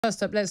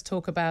First up, let's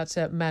talk about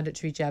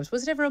mandatory jabs.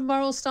 Was it ever a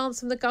moral stance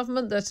from the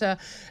government that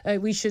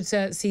we should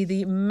see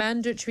the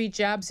mandatory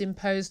jabs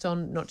imposed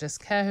on not just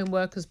care home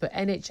workers but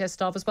NHS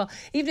staff as well,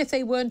 even if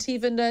they weren't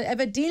even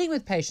ever dealing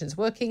with patients,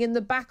 working in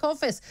the back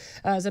office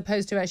as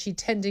opposed to actually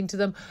tending to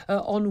them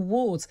on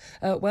wards?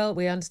 Well,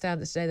 we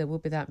understand that today there will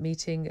be that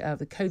meeting of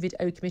the COVID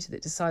O committee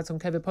that decides on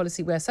COVID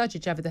policy, where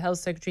Sajid Javid, the Health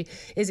Secretary,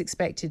 is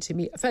expected to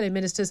meet fellow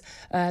ministers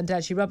and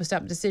actually rubber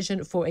stamp a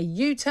decision for a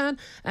U-turn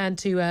and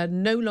to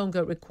no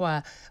longer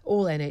require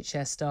all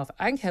NHS staff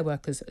and care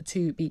workers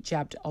to be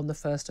jabbed on the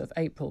 1st of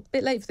April. A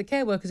bit late for the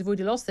care workers who've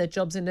already lost their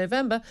jobs in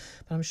November,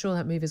 but I'm sure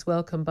that move is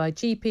welcomed by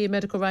GP and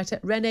medical writer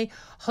Renee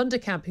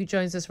Hoenderkamp, who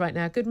joins us right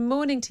now. Good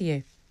morning to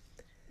you.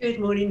 Good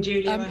morning,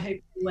 Julia. I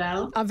hope you're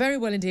well. I'm very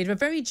well indeed. We're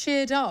very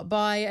cheered up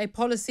by a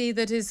policy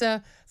that is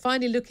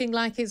finally looking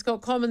like it's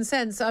got common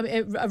sense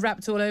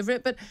wrapped all over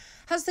it. But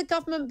has the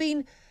government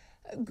been...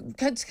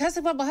 Has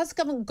the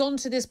government gone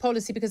to this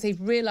policy because they've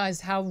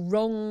realised how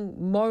wrong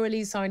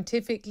morally,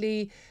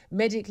 scientifically,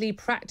 medically,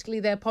 practically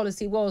their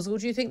policy was? Or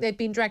do you think they've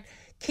been dragged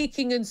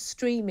kicking and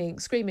screaming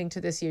to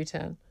this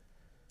U-turn?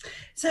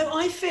 So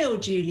I feel,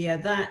 Julia,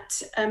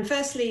 that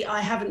firstly,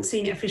 I haven't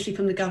seen it officially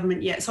from the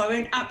government yet, so I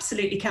won't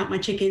absolutely count my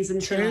chickens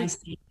until I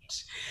see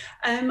it.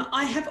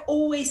 I have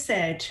always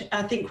said,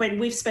 I think when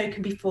we've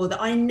spoken before,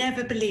 that I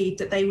never believed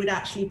that they would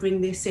actually bring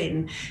this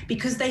in,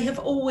 because they have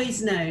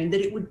always known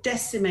that it would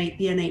decimate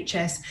the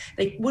NHS.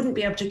 They wouldn't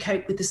be able to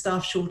cope with the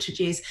staff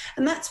shortages.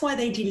 And that's why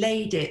they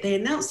delayed it. They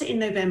announced it in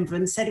November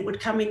and said it would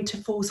come into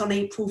force on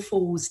April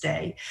Fool's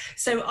Day.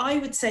 So I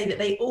would say that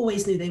they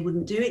always knew they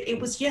wouldn't do it.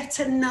 It was yet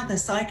another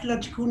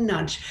psychological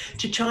nudge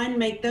to try and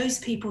make those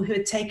people who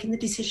had taken the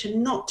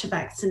decision not to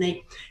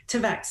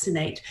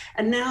vaccinate.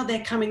 And now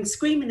they're coming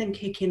screaming and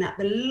kicking at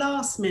the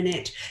last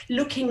minute,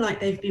 looking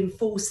like they've been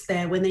forced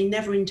there when they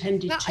never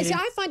intended to. See,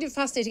 I find it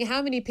fascinating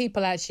how many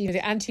people actually,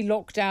 the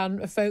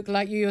anti-lockdown folk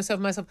like you, yourself,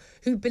 myself,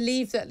 who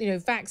believe that,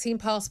 vaccine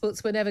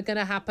passports were never going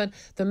to happen,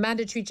 the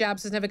mandatory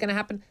jabs was never going to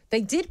happen.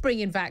 They did bring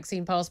in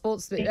vaccine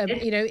passports,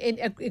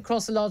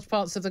 across large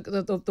parts of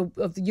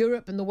the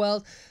Europe and the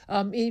world,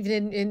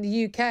 even in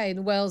the UK,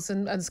 in Wales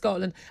and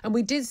Scotland, and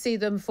we did see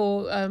them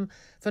for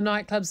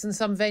nightclubs and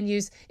some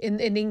venues in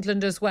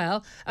England as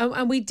well.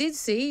 And we did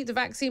see the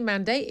vaccine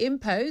mandate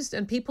imposed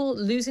and people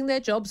losing their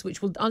jobs,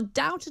 which will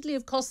undoubtedly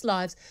have cost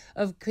lives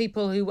of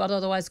people who would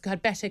otherwise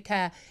had better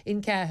care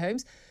in care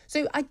homes.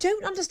 So I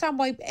don't understand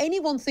why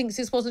anyone thinks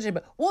this wasn't true.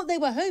 But what they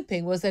were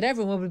hoping was that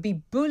everyone would be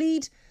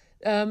bullied,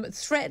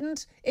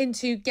 threatened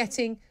into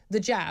getting the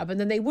jab, and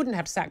then they wouldn't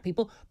have to sack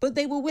people. But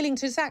they were willing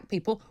to sack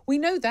people. We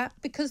know that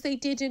because they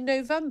did in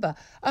November.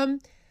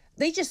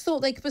 They just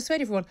thought they could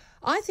persuade everyone.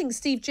 I think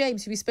Steve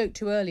James, who we spoke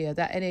to earlier,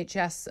 that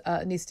NHS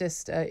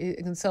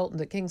anaesthetist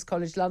consultant at King's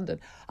College London,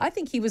 I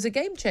think he was a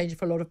game changer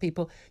for a lot of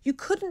people. You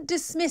couldn't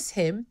dismiss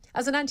him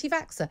as an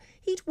anti-vaxxer.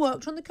 He'd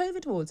worked on the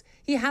COVID wards.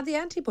 He had the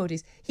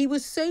antibodies. He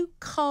was so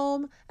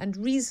calm and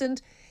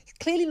reasoned,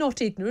 clearly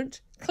not ignorant,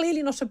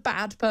 clearly not a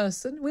bad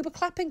person. We were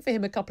clapping for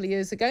him a couple of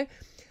years ago.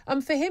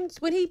 For him,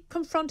 when he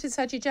confronted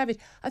Sajid Javid,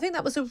 I think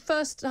that was the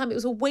first time it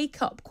was a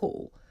wake-up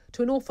call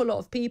to an awful lot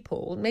of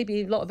people,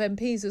 maybe a lot of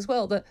MPs as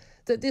well, that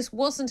this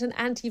wasn't an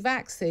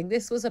anti-vax thing.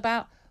 This was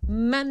about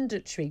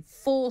mandatory,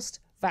 forced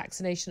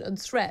vaccination and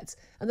threats,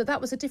 and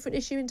that was a different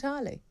issue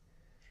entirely.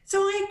 So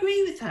I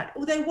agree with that.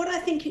 Although what I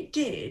think it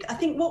did, I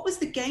think what was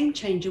the game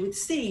changer with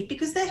Steve,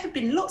 because there have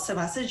been lots of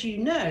us, as you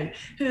know,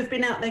 who have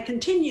been out there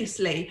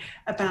continuously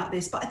about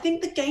this. But I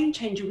think the game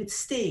changer with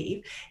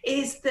Steve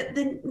is that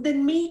the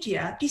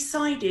media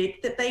decided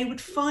that they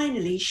would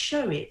finally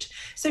show it.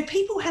 So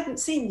people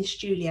hadn't seen this,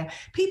 Julia.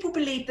 People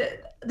believed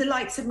that the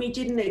likes of me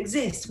didn't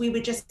exist. We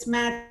were just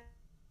mad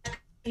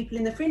people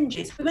in the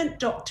fringes. We weren't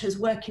doctors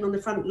working on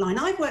the front line.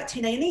 I've worked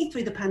in A&E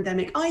through the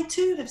pandemic. I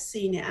too have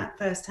seen it at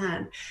first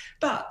hand.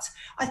 But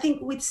I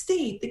think with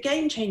Steve, the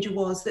game changer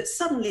was that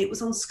suddenly it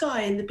was on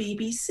Sky and the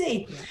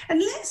BBC. Yeah.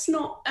 And let's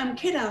not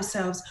kid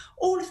ourselves.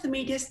 All of the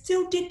media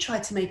still did try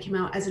to make him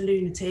out as a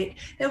lunatic.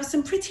 There was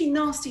some pretty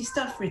nasty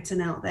stuff written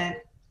out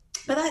there.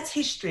 But that's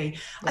history.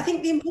 Yeah. I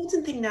think the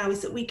important thing now is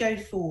that we go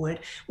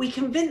forward. We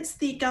convince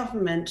the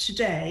government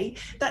today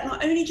that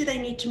not only do they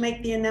need to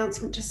make the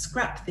announcement to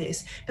scrap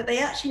this, but they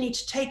actually need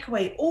to take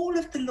away all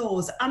of the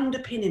laws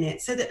underpinning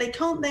it so that they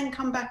can't then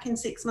come back in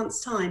 6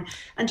 months' time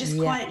and just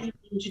quietly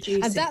introduce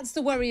it. And that's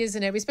the worry,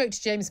 isn't it? We spoke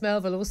to James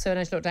Melville, also an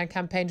anti-lockdown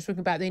campaign, talking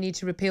about they need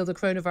to repeal the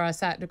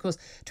Coronavirus Act. And of course,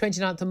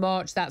 29th of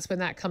March, that's when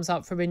that comes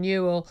up for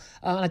renewal.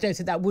 I don't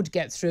think that would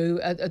get through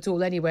at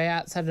all anyway,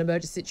 outside of an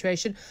emergency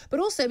situation. But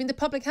also, the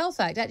Public Health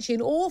Act, actually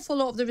an awful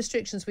lot of the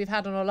restrictions we've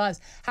had on our lives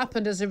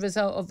happened as a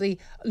result of the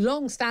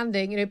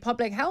long-standing,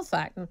 Public Health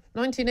Act,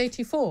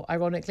 1984,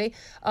 ironically,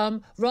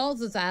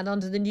 rather than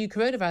under the new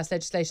coronavirus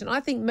legislation.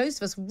 I think most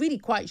of us were really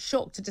quite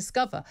shocked to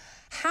discover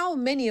how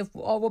many of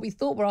what we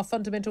thought were our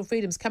fundamental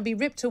freedoms can be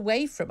ripped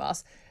away from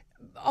us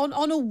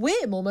on a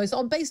whim, almost,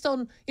 based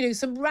on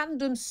some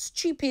random,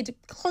 stupid,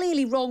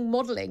 clearly wrong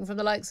modelling from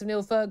the likes of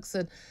Neil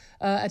Ferguson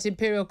at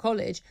Imperial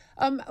College,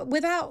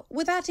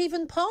 without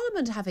even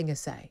Parliament having a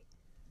say.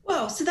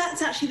 Well, so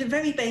that's actually the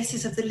very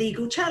basis of the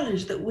legal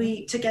challenge that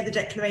we, Together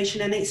Declaration,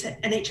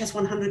 NHS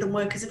 100 and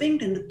Workers of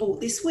England have brought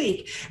this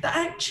week, that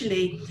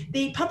actually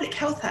the Public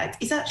Health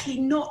Act is actually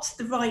not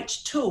the right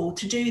tool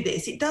to do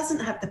this. It doesn't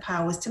have the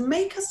powers to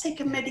make us take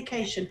a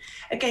medication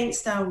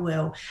against our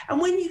will. And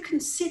when you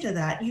consider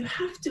that, you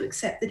have to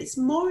accept that it's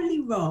morally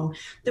wrong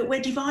that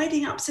we're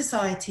dividing up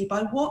society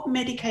by what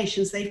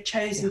medications they've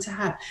chosen to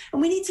have.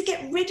 And we need to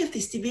get rid of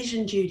this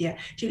division, Julia.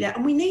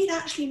 And we need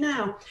actually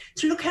now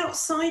to look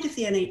outside of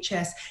the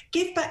NHS,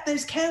 give back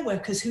those care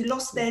workers who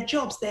lost their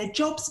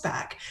jobs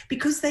back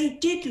because they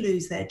did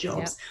lose their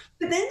jobs. Yep.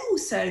 But then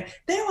also,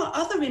 there are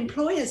other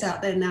employers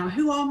out there now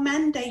who are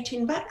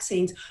mandating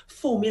vaccines.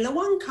 Formula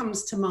One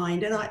comes to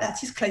mind, and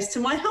that is close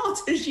to my heart,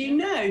 as you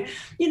know.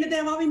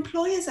 There are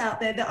employers out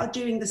there that are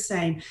doing the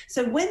same.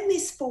 So when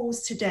this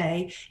falls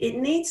today, it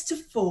needs to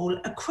fall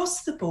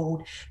across the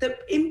board that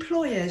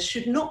employers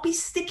should not be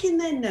sticking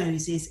their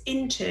noses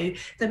into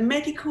the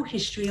medical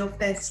history of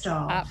their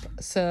staff.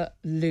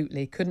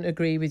 Absolutely. Couldn't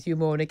agree with you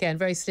more. And again,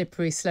 very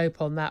slippery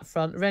slope on that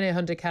front. Renee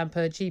Hoenderkamp,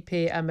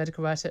 GP and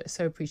medical writer,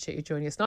 so appreciate you joining us.